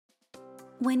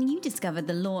When you discovered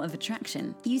the law of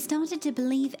attraction, you started to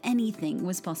believe anything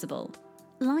was possible.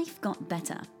 Life got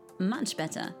better, much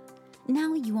better.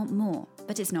 Now you want more,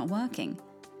 but it's not working.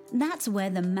 That's where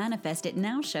the Manifest It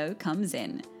Now show comes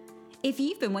in. If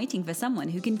you've been waiting for someone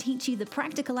who can teach you the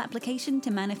practical application to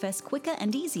manifest quicker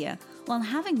and easier while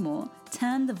having more,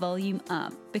 turn the volume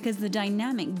up, because the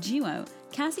dynamic duo,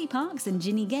 Cassie Parks and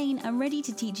Ginny Gain, are ready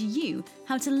to teach you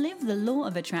how to live the law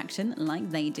of attraction like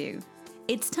they do.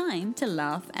 It's time to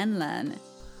laugh and learn.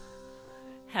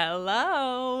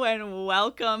 Hello and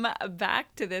welcome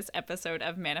back to this episode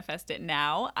of Manifest It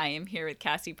Now. I am here with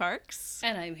Cassie Parks.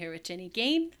 And I'm here with Ginny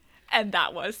Gain. And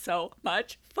that was so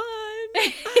much fun.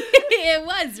 It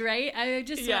was, right? I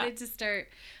just wanted to start,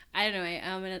 I don't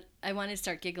know, I wanted to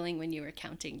start giggling when you were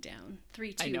counting down.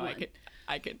 3, 2, 1. I know,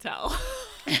 I could tell.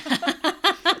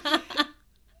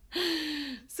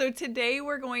 So today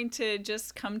we're going to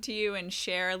just come to you and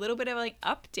share a little bit of like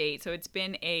update. So it's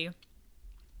been a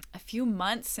few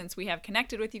months since we have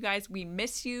connected with you guys. We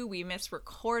miss you. We miss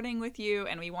recording with you.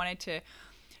 And we wanted to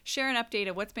share an update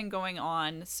of what's been going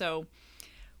on. So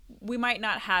we might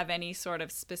not have any sort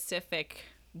of specific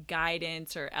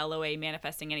guidance or LOA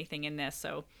manifesting anything in this.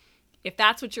 So if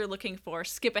that's what you're looking for,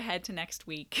 skip ahead to next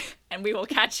week and we will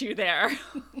catch you there.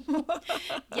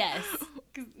 Yes.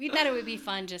 We thought it would be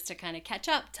fun just to kind of catch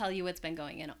up, tell you what's been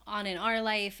going on in our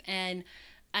life. And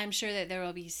I'm sure that there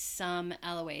will be some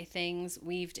LOA things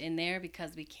weaved in there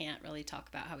because we can't really talk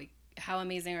about how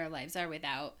amazing our lives are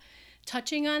without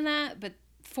touching on that. But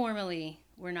formally,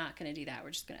 we're not going to do that.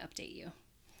 We're just going to update you.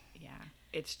 Yeah.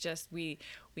 It's just we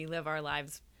live our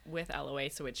lives with LOA,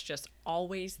 so it's just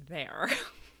always there.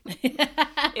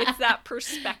 It's that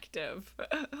perspective.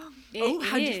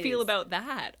 How'd you feel about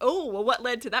that? Oh, well, what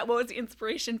led to that? What was the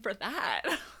inspiration for that?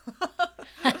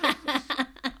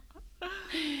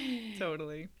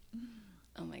 Totally.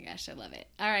 Oh my gosh, I love it.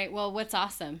 All right, well, what's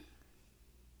awesome?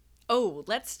 Oh,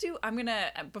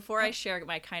 before I share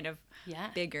my kind of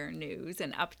bigger news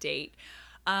and update,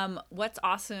 what's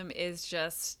awesome is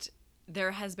just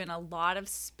there has been a lot of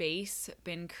space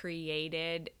been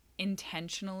created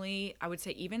intentionally, I would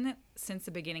say even since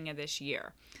the beginning of this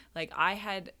year. Like I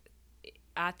had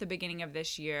at the beginning of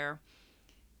this year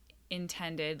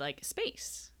intended like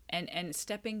space and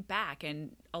stepping back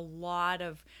and a lot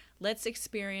of let's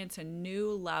experience a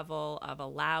new level of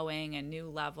allowing, a new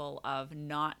level of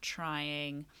not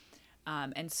trying.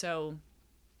 And so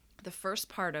the first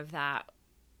part of that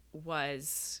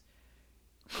was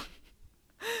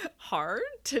hard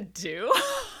to do.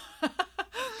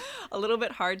 A little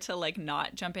bit hard to like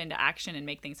not jump into action and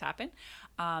make things happen.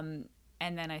 And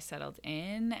then I settled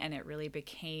in and it really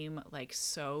became like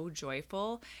so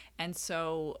joyful. And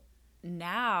so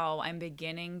now I'm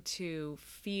beginning to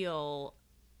feel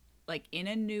like in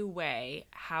a new way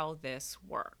how this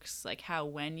works. Like how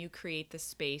when you create the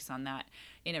space on that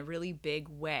in a really big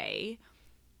way,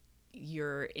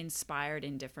 you're inspired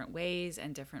in different ways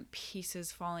and different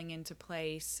pieces falling into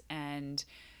place. And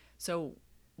so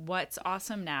what's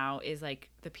awesome now is like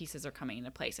the pieces are coming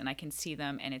into place and I can see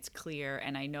them and it's clear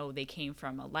and I know they came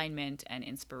from alignment and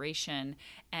inspiration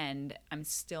and I'm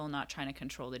still not trying to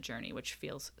control the journey, which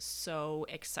feels so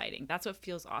exciting. That's what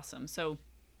feels awesome. So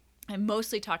I'm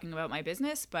mostly talking about my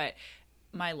business, but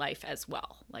my life as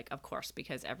well. Like, of course,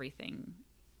 because everything,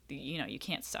 you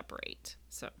can't separate.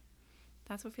 So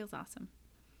that's what feels awesome.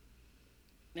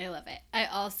 I love it. I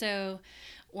also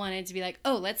wanted to be like,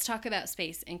 oh, let's talk about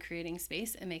space and creating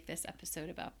space and make this episode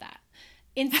about that.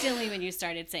 Instantly when you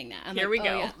started saying that, I'm Here like, we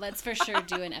go. Yeah, let's for sure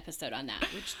do an episode on that,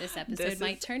 which this episode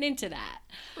might turn into that.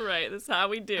 Right. This is how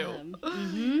we do.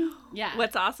 Yeah.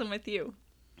 What's awesome with you?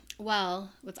 Well,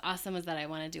 what's awesome is that I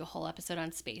want to do a whole episode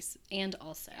on space and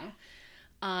also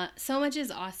so much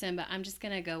is awesome, but I'm just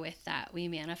going to go with that. We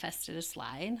manifested a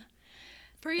slide.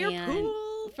 For your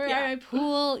pool. For our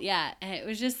pool, yeah. And it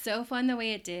was just so fun the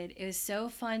way it did. It was so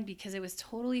fun because it was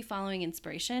totally following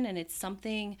inspiration. And it's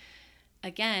something,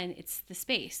 again, it's the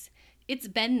space. It's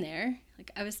been there.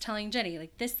 Like I was telling Jenny,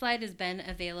 like this slide has been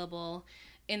available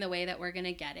in the way that we're going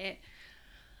to get it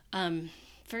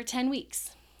for 10 weeks.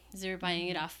 Because they were buying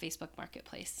it off Facebook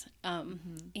Marketplace.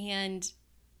 And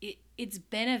it's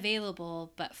been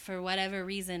available, but for whatever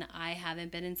reason, I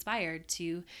haven't been inspired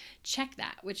to check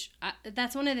that, which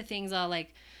that's one of the things I'll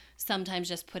like sometimes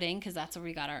just put in because that's where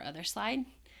we got our other slide.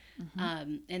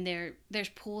 And there's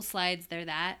pool slides,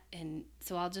 and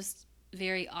so I'll just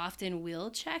very often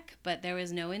will check, but there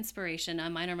was no inspiration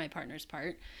on mine or my partner's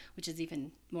part, which is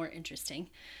even more interesting,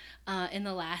 in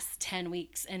the last 10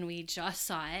 weeks. And we just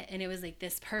saw it, and it was like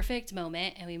this perfect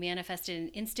moment, and we manifested an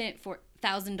instant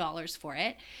 $1,000 for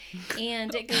it.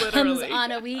 And it comes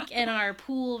on a week in our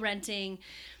pool renting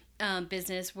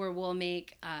business where we'll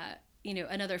make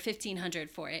another $1,500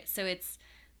 for it. So it's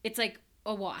like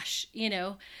a wash,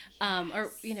 or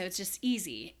it's just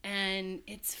easy and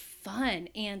it's fun.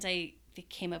 And I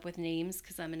came up with names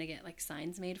because I'm gonna get like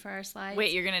signs made for our slides.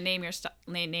 Wait, you're gonna name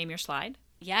your slide?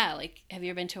 Yeah, like, have you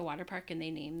ever been to a water park and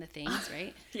they name the things,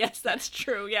 right? Yes, that's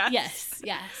true. Yeah. Yes.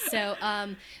 So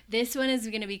this one is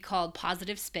gonna be called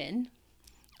Positive Spin.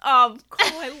 Oh,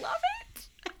 cool! I love it.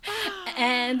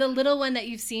 And the little one that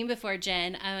you've seen before,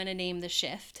 Jen, I'm gonna name the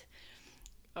Shift.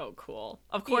 Oh, cool.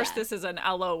 Of course, Yeah. This is an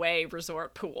LOA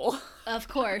resort pool. Of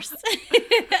course.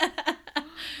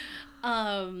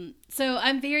 So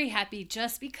I'm very happy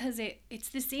just because it's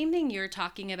the same thing you're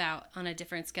talking about on a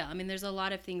different scale. I mean, there's a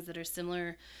lot of things that are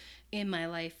similar in my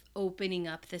life opening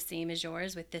up the same as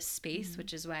yours with this space,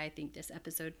 which is why I think this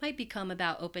episode might become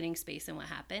about opening space and what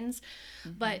happens.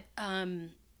 But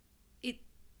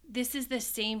this is the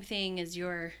same thing as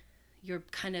your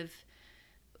kind of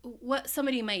what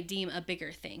somebody might deem a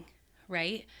bigger thing,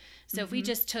 right? So if we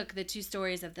just took the two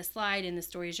stories of the slide and the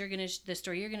story you're gonna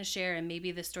share, and maybe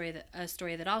a story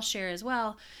that I'll share as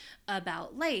well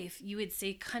about life, you would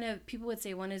say people would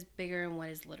say one is bigger and one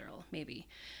is literal, maybe.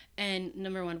 And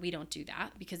number one, we don't do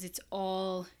that because it's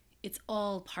all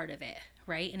part of it,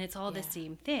 right? And it's all the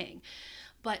same thing.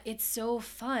 But it's so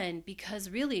fun because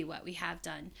really what we have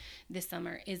done this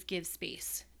summer is give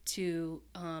space to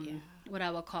what I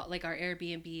will call like our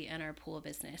Airbnb and our pool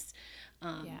business.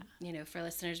 For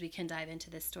listeners, we can dive into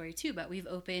this story too, but we've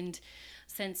opened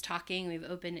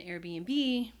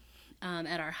Airbnb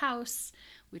at our house,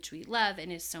 which we love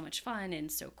and is so much fun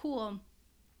and so cool.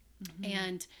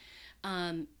 And,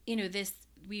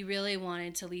 we really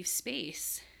wanted to leave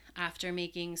space after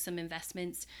making some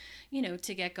investments,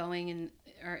 to get going in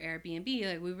our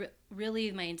Airbnb.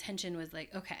 Like my intention was like,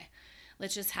 okay,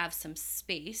 let's just have some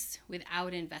space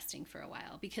without investing for a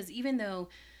while. Because even though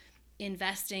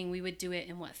investing, we would do it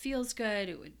in what feels good,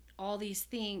 it would all these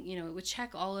things, it would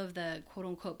check all of the quote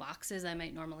unquote boxes I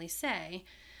might normally say.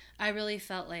 I really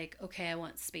felt like, okay, I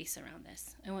want space around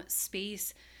this. I want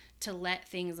space to let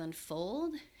things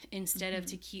unfold instead of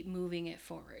to keep moving it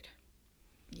forward.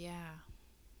 Yeah.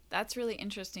 That's really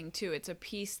interesting too. It's a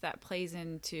piece that plays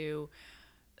into,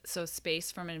 so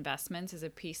space from investments is a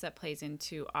piece that plays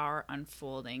into our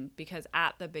unfolding, because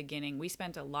at the beginning we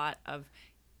spent a lot of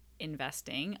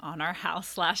investing on our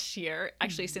house last year,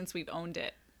 actually since we've owned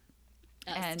it.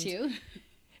 Us too.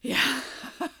 Yeah.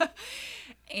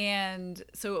 And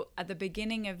so at the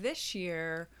beginning of this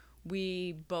year,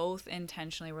 we both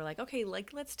intentionally were like, okay,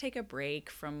 let's take a break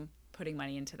from putting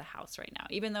money into the house right now,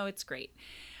 even though it's great.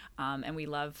 And we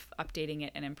love updating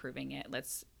it and improving it.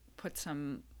 Let's put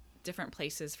some different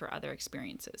places for other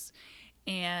experiences.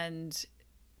 And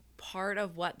part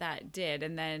of what that did,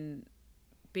 and then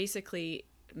basically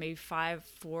maybe 4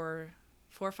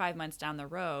 or 5 months down the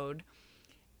road,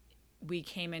 we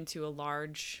came into a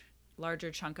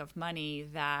larger chunk of money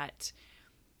that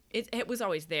it was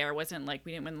always there. It wasn't like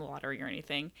we didn't win the lottery or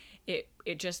anything.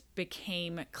 It just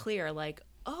became clear, like,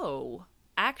 oh,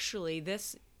 actually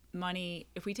this money,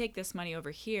 if we take this money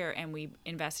over here and we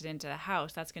invest it into the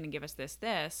house, that's going to give us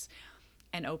this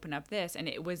and open up this. And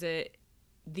it was the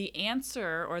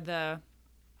answer, or the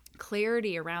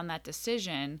clarity around that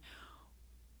decision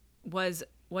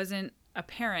wasn't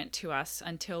apparent to us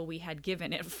until we had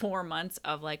given it 4 months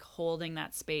of like holding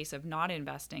that space of not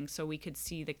investing, so we could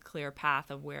see the clear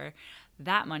path of where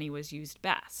that money was used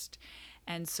best.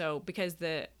 And so because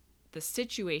the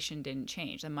situation didn't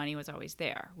change, the money was always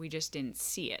there, we just didn't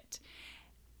see it.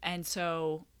 And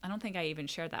so I don't think I even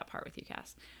shared that part with you,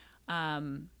 Cass.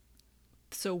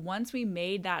 So once we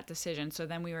made that decision, so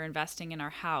then we were investing in our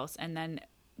house, and then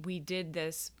we did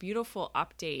this beautiful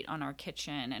update on our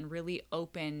kitchen and really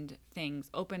opened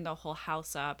the whole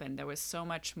house up. And there was so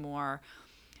much more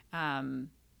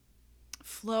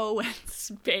flow and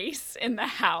space in the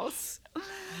house.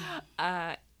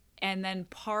 And then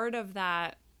part of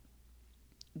that,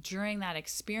 during that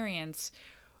experience,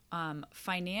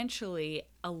 financially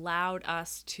allowed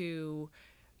us to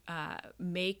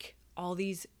make all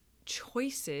these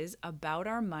choices about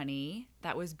our money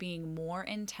that was being more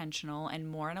intentional and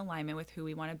more in alignment with who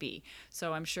we want to be.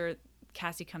 So I'm sure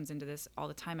Cassie comes into this all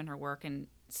the time in her work, and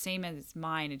same as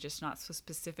mine, and just not so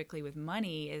specifically with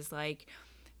money, is like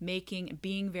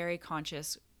being very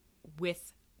conscious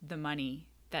with the money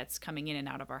that's coming in and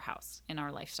out of our house, in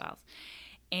our lifestyles.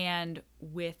 And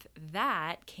with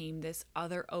that came this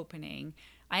other opening.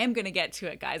 I am going to get to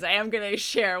it, guys. I am going to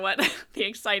share what the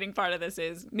exciting part of this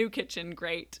is. New kitchen,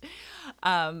 great.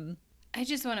 I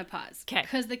just want to pause. Okay.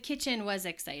 Because the kitchen was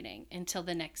exciting until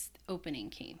the next opening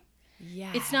came.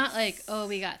 Yes. It's not like, oh,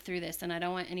 we got through this, and I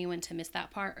don't want anyone to miss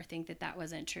that part or think that that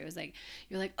wasn't true. It was like,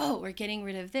 you're like, oh, we're getting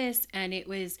rid of this. And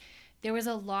there was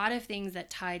a lot of things that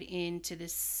tied into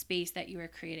this space that you were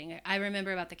creating. I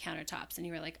remember about the countertops, and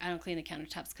you were like, I don't clean the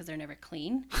countertops because they're never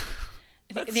clean.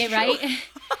 That's right? true.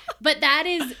 But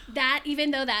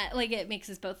even though that, like, it makes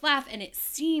us both laugh and it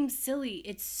seems silly,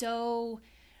 it's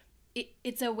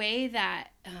a way that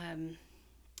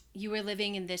you were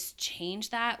living in this change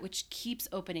that, which keeps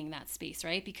opening that space,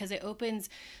 right? Because it opens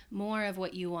more of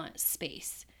what you want,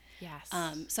 space. Yes.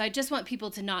 So I just want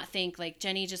people to not think like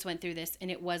Jenny just went through this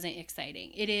and it wasn't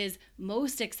exciting. It is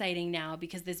most exciting now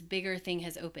because this bigger thing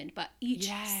has opened, but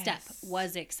each step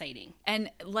was exciting. And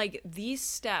like these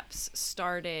steps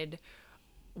started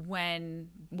when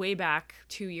way back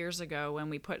 2 years ago when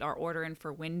we put our order in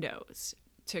for windows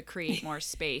to create more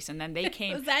space. And then they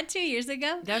came. Was that 2 years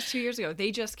ago? That was 2 years ago.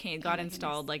 They just got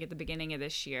installed like at the beginning of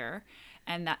this year.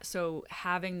 And so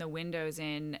having the windows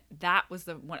in, that was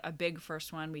a big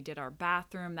first one. We did our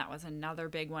bathroom. That was another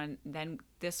big one. Then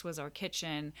this was our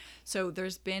kitchen. So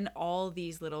there's been all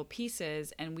these little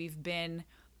pieces, and we've been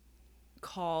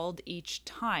called each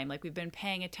time. Like we've been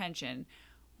paying attention.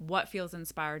 What feels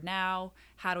inspired now?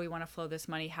 How do we want to flow this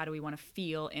money? How do we want to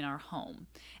feel in our home?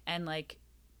 And like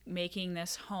making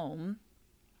this home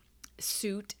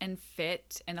suit and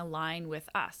fit and align with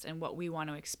us and what we want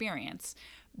to experience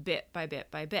bit by bit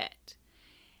by bit.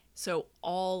 So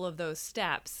all of those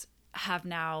steps have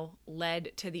now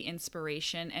led to the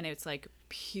inspiration, and it's like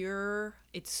pure,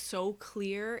 it's so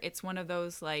clear. It's one of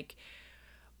those like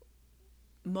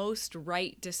most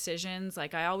right decisions.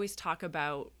 Like I always talk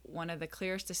about one of the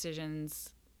clearest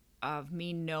decisions of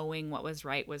me knowing what was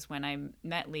right was when I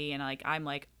met Lee, and like I'm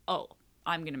like, oh,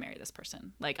 I'm going to marry this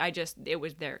person. Like it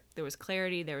was there was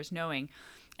clarity, there was knowing.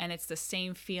 And it's the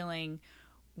same feeling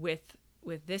with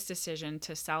this decision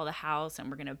to sell the house, and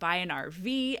we're going to buy an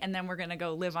RV, and then we're going to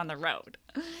go live on the road.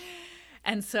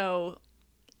 And so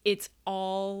it's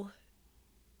all,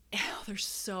 there's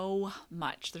so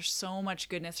much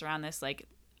goodness around this, like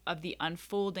of the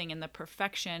unfolding and the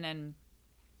perfection, and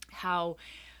how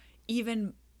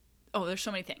even, there's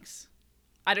so many things.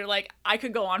 I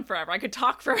could go on forever. I could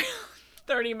talk for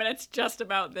 30 minutes just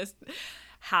about this,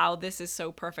 how this is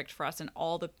so perfect for us and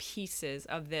all the pieces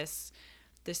of this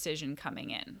decision coming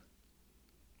in.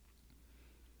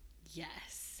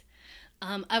 Yes.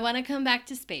 I want to come back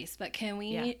to space, but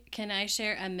can I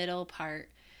share a middle part?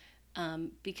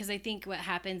 Because I think what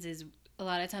happens is a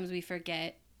lot of times we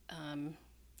forget what I'm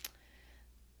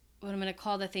going to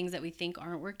call the things that we think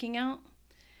aren't working out.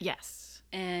 Yes.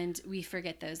 And we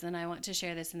forget those. And I want to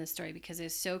share this in the story because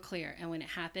it's so clear. And when it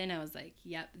happened, I was like,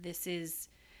 yep, this is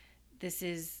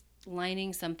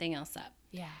lining something else up.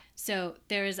 Yeah. So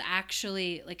there is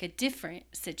actually like a different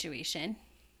situation,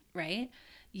 right?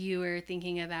 You were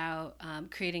thinking about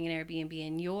creating an Airbnb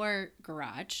in your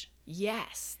garage.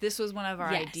 Yes. This was one of our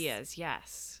ideas.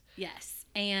 Yes. Yes.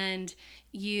 And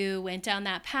you went down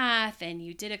that path and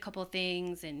you did a couple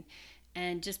things,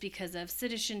 and just because of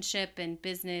citizenship and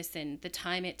business and the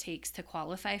time it takes to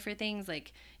qualify for things,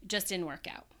 like it just didn't work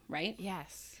out, right?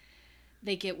 Yes.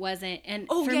 Like it wasn't. And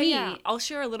for me, yeah. I'll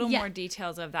share a little more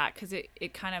details of that because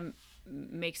it kind of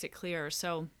makes it clearer.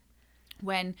 So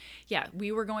when,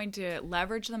 we were going to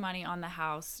leverage the money on the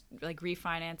house, like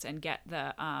refinance and get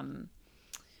the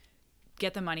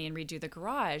money and redo the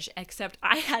garage, except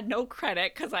I had no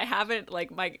credit because I haven't, like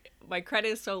my credit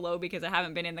is so low because I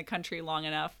haven't been in the country long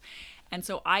enough. And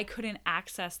so I couldn't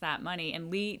access that money. And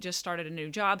Lee just started a new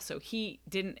job, so he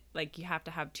didn't, like, you have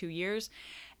to have 2 years.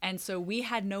 And so we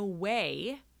had no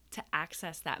way to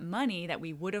access that money that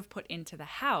we would have put into the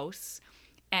house.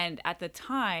 And at the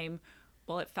time,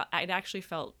 it actually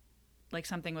felt like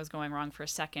something was going wrong for a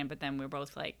second, but then we were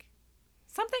both like,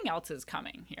 something else is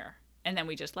coming here. And then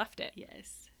we just left it.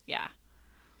 Yes. Yeah.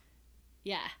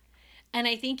 Yeah. And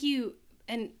I think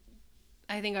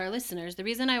I think our listeners, the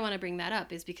reason I want to bring that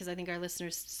up is because I think our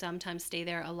listeners sometimes stay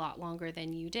there a lot longer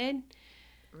than you did.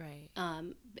 Right.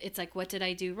 It's like, what did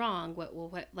I do wrong?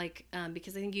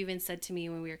 Because I think you even said to me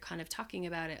when we were kind of talking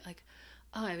about it, like,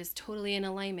 oh, I was totally in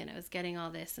alignment. I was getting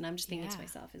all this. And I'm just thinking to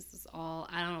myself, is this all,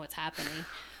 I don't know what's happening,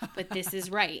 but this is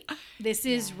right. This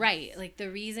is right. Like the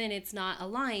reason it's not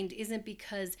aligned isn't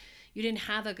because you didn't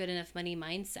have a good enough money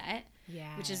mindset.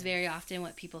 which is very often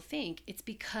what people think. It's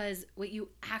because what you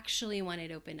actually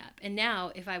wanted opened up. And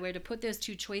now if I were to put those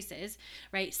two choices,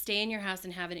 right, stay in your house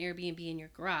and have an Airbnb in your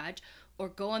garage, or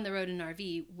go on the road in an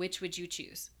RV, which would you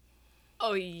choose?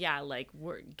 Oh yeah, like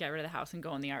get rid of the house and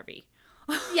go in the RV.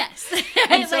 Yes.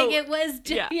 And so, like it was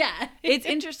yeah. It's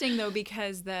interesting though,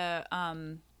 because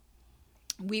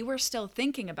we were still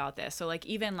thinking about this. So like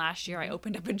even last year I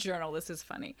opened up a journal. This is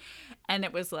funny. And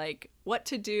it was like what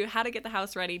to do, how to get the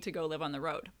house ready to go live on the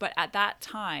road. But at that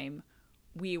time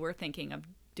we were thinking of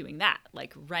doing that,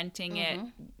 like renting it,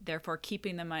 therefore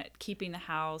keeping the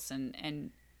house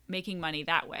and making money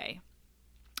that way.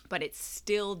 But it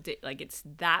still did, like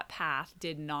that path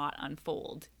did not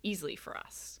unfold easily for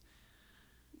us.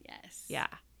 Yes. Yeah.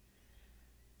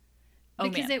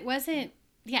 Because it wasn't,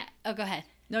 yeah. Oh, go ahead.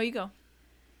 No, you go.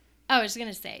 I was going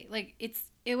to say, like,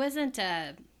 it wasn't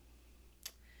I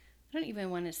don't even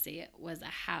want to say it was a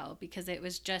how, because it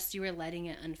was just, you were letting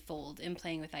it unfold and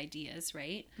playing with ideas,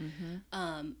 right?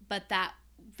 But that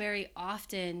very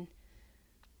often,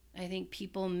 I think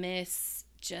people miss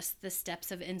just the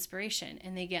steps of inspiration,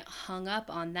 and they get hung up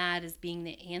on that as being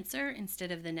the answer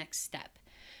instead of the next step.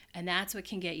 And that's what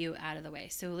can get you out of the way.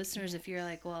 So listeners, if you're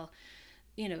like, well,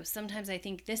 you know, sometimes I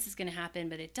think this is going to happen,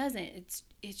 but it doesn't.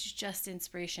 It's just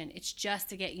inspiration. It's just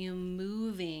to get you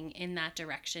moving in that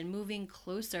direction, moving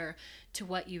closer to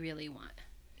what you really want.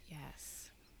 Yes.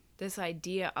 This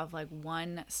idea of like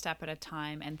one step at a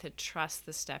time and to trust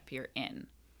the step you're in.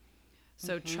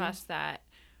 So trust that.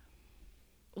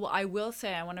 Well, I will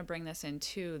say, I want to bring this in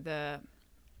too, the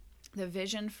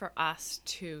vision for us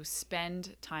to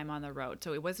spend time on the road.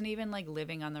 So it wasn't even like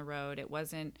living on the road. It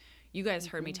wasn't, you guys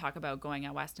heard me talk about going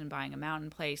out west and buying a mountain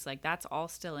place. Like that's all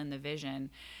still in the vision.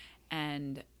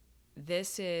 And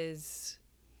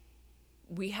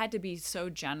we had to be so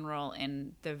general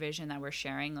in the vision that we're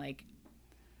sharing. Like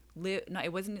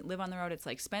it wasn't live on the road. It's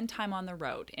like spend time on the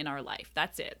road in our life.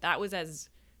 That's it. That was as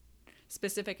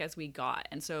specific as we got.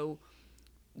 And so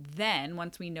then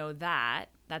once we know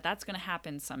that's going to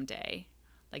happen someday,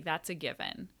 like that's a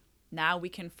given. Now we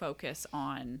can focus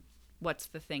on what's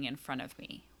the thing in front of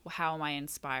me. How am I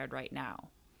inspired right now?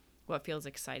 What feels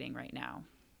exciting right now?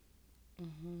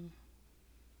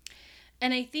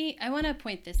 And I think I want to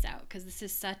point this out, because this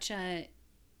is such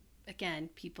again,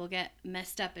 people get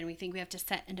messed up and we think we have to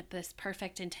set into this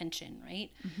perfect intention,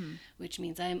 right? Which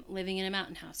means I'm living in a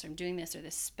mountain house, or I'm doing this, or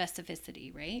this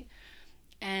specificity, right?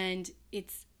 And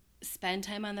it's spend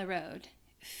time on the road.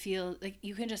 Feel like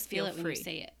you can just feel it when you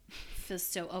say it. Feels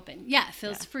so open. Yeah, it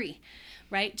feels free,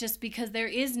 right? Just because there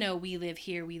is no we live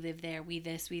here, we live there, we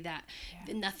this, we that.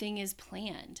 Yeah. Nothing is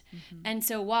planned. And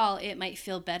so while it might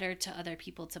feel better to other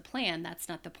people to plan, that's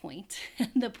not the point.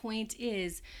 The point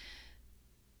is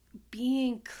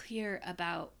being clear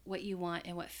about what you want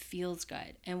and what feels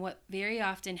good. And what very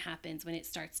often happens when it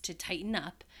starts to tighten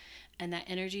up and that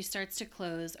energy starts to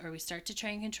close, or we start to try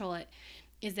and control it,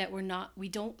 is that we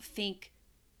don't think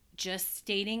just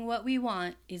stating what we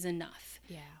want is enough.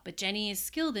 Yeah. But Jenny is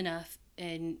skilled enough,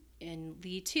 and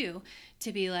Lee too,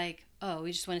 to be like, oh,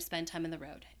 we just want to spend time on the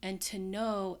road. And to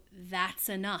know that's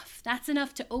enough. That's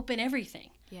enough to open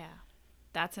everything. Yeah.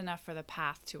 That's enough for the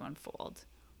path to unfold.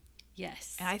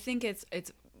 Yes. And I think it's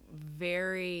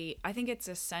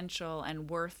essential and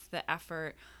worth the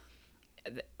effort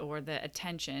or the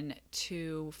attention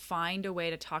to find a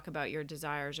way to talk about your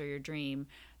desires or your dream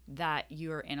that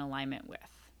you're in alignment with.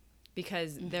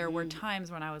 Because there were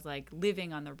times when I was like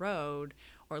living on the road,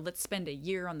 or let's spend a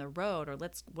year on the road, or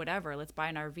let's buy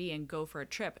an RV and go for a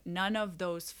trip. None of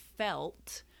those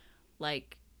felt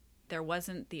like there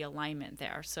wasn't the alignment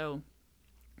there. So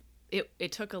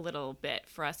it took a little bit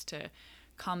for us to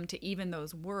come to even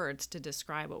those words to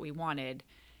describe what we wanted.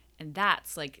 And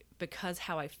that's like, because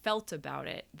how I felt about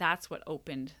it, that's what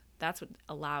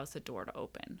allows the door to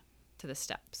open to the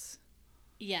steps.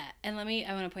 Yeah. And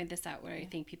I want to point this out where I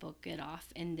think people get off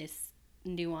in this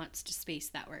nuanced space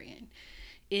that we're in,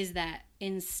 is that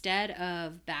instead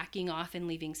of backing off and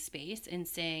leaving space and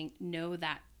saying, no,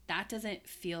 that doesn't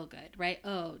feel good, right?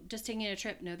 Oh, just taking a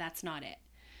trip. No, that's not it.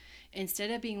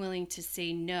 Instead of being willing to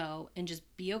say no and just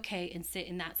be okay and sit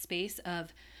in that space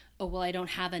of, oh, well, I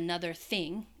don't have another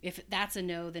thing. If that's a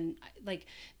no, then like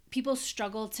people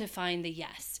struggle to find the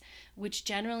yes, which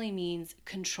generally means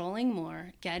controlling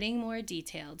more, getting more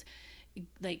detailed,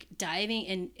 like diving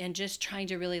in and just trying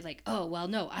to really like, oh, well,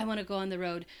 no, I want to go on the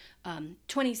road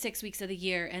 26 weeks of the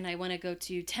year, and I want to go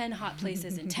to 10 hot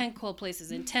places and 10 cold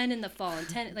places and 10 in the fall and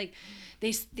 10, like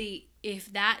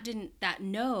if that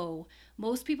no,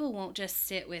 most people won't just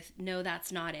sit with, no,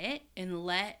 that's not it, and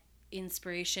let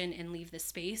inspiration and leave the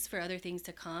space for other things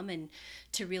to come and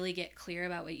to really get clear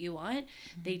about what you want,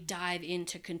 they dive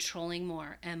into controlling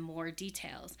more and more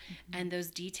details. And those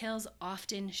details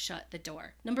often shut the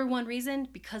door. Number one reason,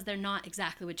 because they're not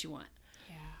exactly what you want.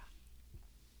 Yeah.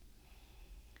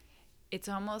 It's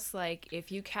almost like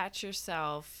if you catch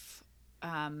yourself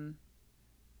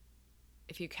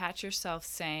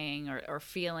saying or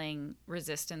feeling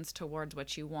resistance towards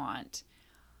what you want,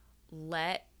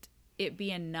 let it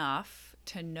be enough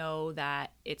to know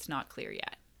that it's not clear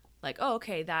yet. Like, oh,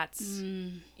 okay, that's,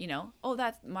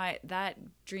 that's that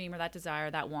dream or that desire,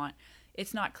 that want,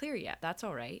 it's not clear yet. That's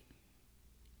all right.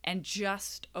 And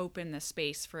just open the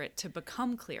space for it to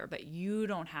become clear, but you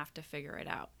don't have to figure it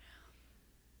out.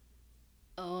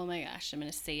 Oh my gosh, I'm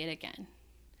going to say it again.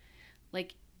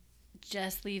 Like,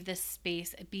 just leave the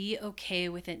space. Be okay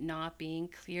with it not being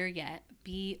clear yet.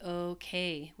 Be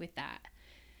okay with that.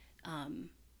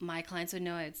 My clients would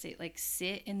know, I would say, like,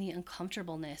 sit in the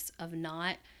uncomfortableness of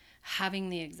not having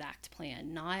the exact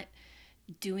plan, not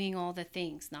doing all the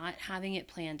things, not having it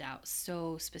planned out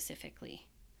so specifically.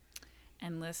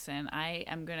 And listen, I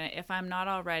am going to, if I'm not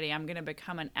already, I'm going to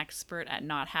become an expert at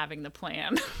not having the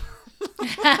plan.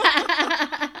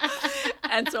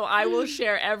 And so I will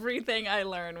share everything I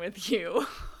learn with you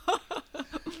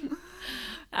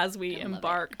as we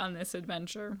embark on this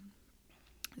adventure.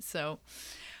 So,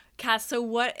 Cass, so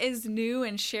what is new,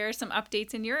 and share some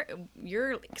updates in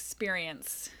your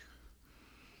experience?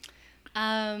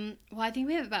 Well, I think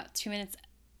we have about 2 minutes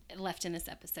left in this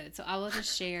episode, so I will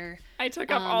just share. I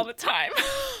took up all the time.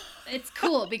 It's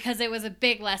cool because it was a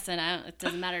big lesson. It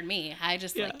doesn't matter to me. I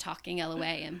just like talking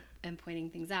LOA and pointing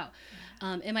things out.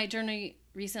 And my journey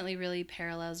recently really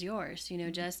parallels yours,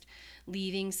 just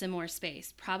leaving some more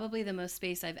space. Probably the most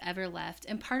space I've ever left.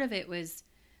 And part of it was,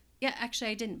 actually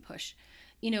I didn't push.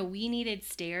 We needed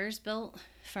stairs built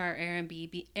for our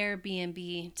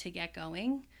Airbnb to get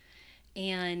going.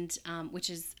 And which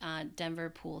is Denver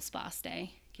Pool Spa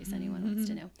Stay, in case anyone wants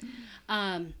to know.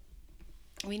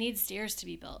 We need stairs to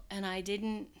be built, and I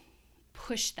didn't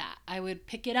push that. I would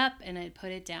pick it up and I'd put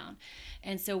it down.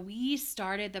 And so we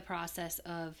started the process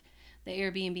of the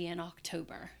Airbnb in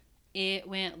October. It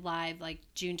went live like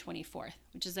June 24th,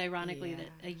 which is ironically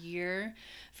a year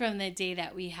from the day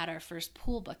that we had our first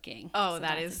pool booking. Oh, so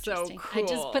that is so cool. I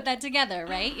just put that together,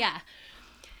 right? Yeah.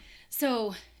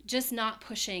 So just not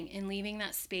pushing and leaving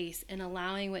that space and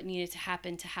allowing what needed to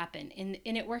happen. And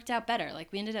it worked out better.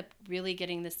 Like, we ended up really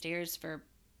getting the stairs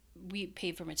we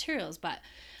paid for materials, but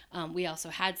we also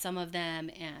had some of them,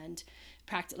 and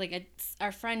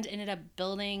our friend ended up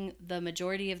building the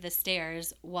majority of the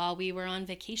stairs while we were on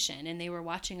vacation, and they were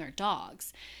watching our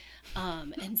dogs.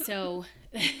 And so,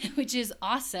 which is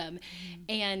awesome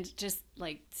and just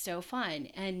like so fun.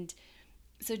 And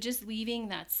so just leaving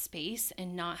that space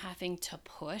and not having to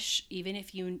push, even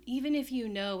if you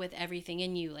know with everything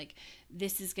in you, like,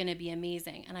 this is going to be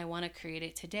amazing and I want to create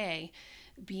it today,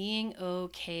 being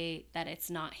okay that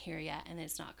it's not here yet and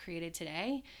it's not created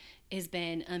today has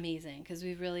been amazing, because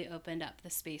we've really opened up the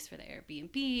space for the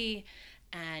Airbnb,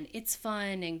 and it's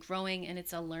fun and growing, and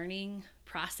it's a learning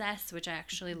process, which I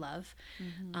actually love.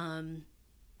 And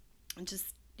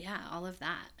just, all of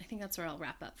that. I think that's where I'll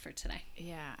wrap up for today.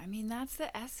 Yeah, I mean, that's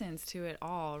the essence to it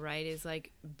all, right? Is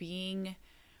like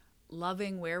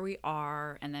loving where we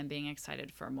are and then being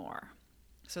excited for more.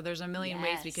 So there's a million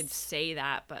ways we could say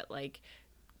that, but like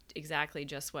exactly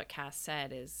just what Cass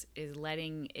said is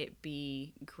letting it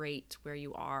be great where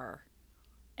you are,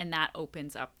 and that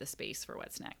opens up the space for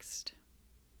what's next.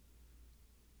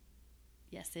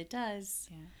 Yes, it does.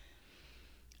 Yeah.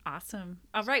 Awesome.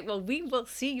 All right. Well, we will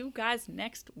see you guys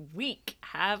next week.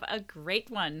 Have a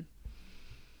great one.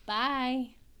 Bye.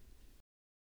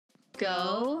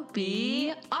 Go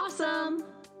be awesome.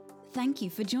 Thank you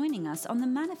for joining us on the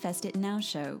Manifest It Now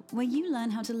show, where you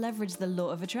learn how to leverage the law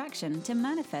of attraction to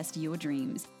manifest your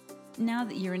dreams. Now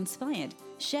that you're inspired,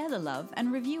 share the love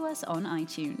and review us on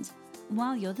iTunes.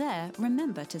 While you're there,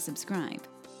 remember to subscribe.